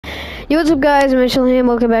Yo, what's up guys, Mitchell here, and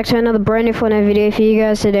welcome back to another brand new Fortnite video for you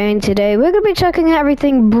guys today. And today we're going to be checking out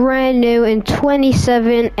everything brand new in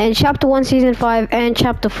 27 and Chapter 1 Season 5 and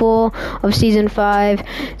Chapter 4 of Season 5.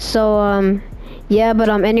 So, yeah, but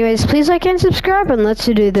anyways, please like and subscribe and let's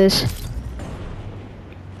do this.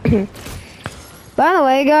 By the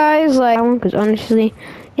way guys, because honestly,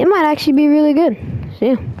 it might actually be really good. So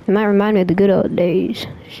yeah, it might remind me of the good old days.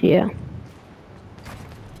 So yeah.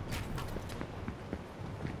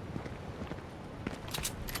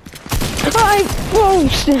 Whoa,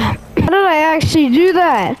 snap. How did I actually do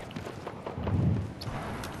that?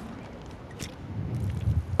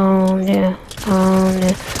 Oh, yeah.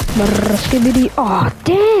 Brr, skibbity. Oh,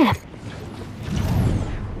 damn.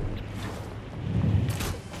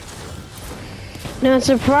 Now, it's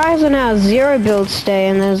surprising how zero builds stay,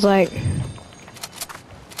 and there's like...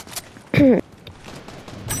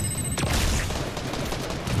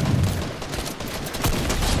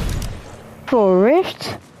 For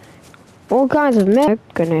Rift? All kinds of mech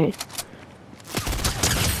grenades.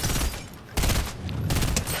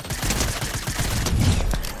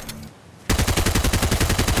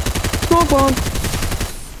 Smoke bomb.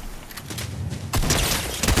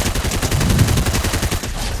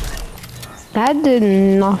 That did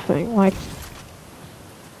nothing. Like.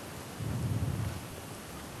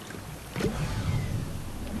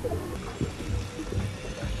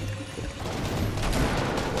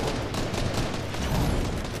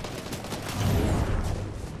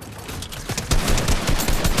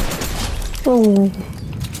 Oh,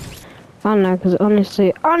 I don't know, because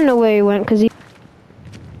honestly, I don't know where he went, because he...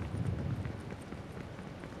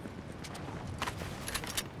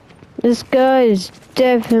 This guy is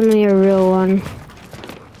definitely a real one,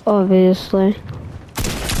 obviously.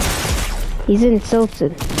 He's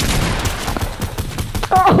insulted.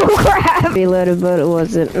 Oh, crap! Reloaded, but it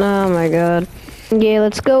wasn't. Oh, my God. Yeah,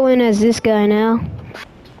 let's go in as this guy now.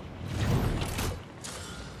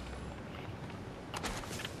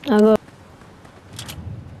 I'll go.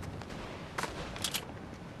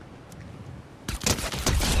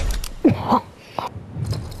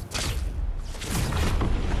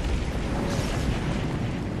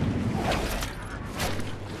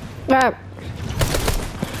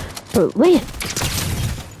 But wait.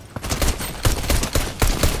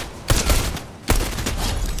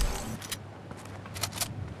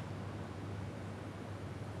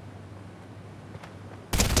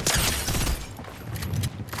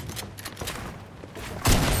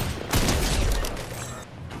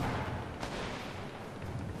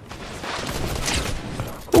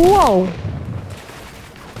 Whoa.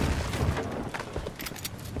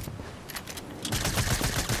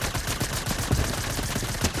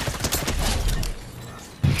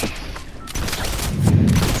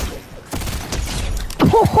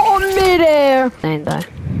 Oh, midair! Ain't that?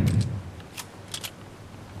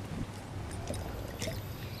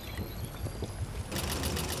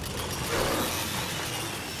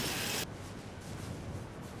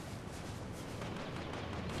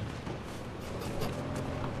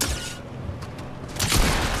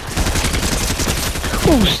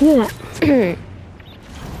 Oh, snap.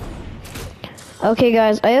 Okay,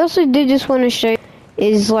 guys, I also did just want to show you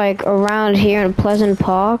is like around here in Pleasant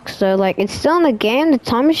Park. So like it's still in the game. The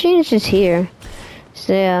time machine is just here.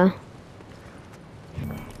 So yeah.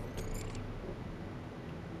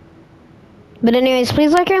 But anyways,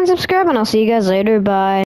 please like and subscribe, and I'll see you guys later. Bye.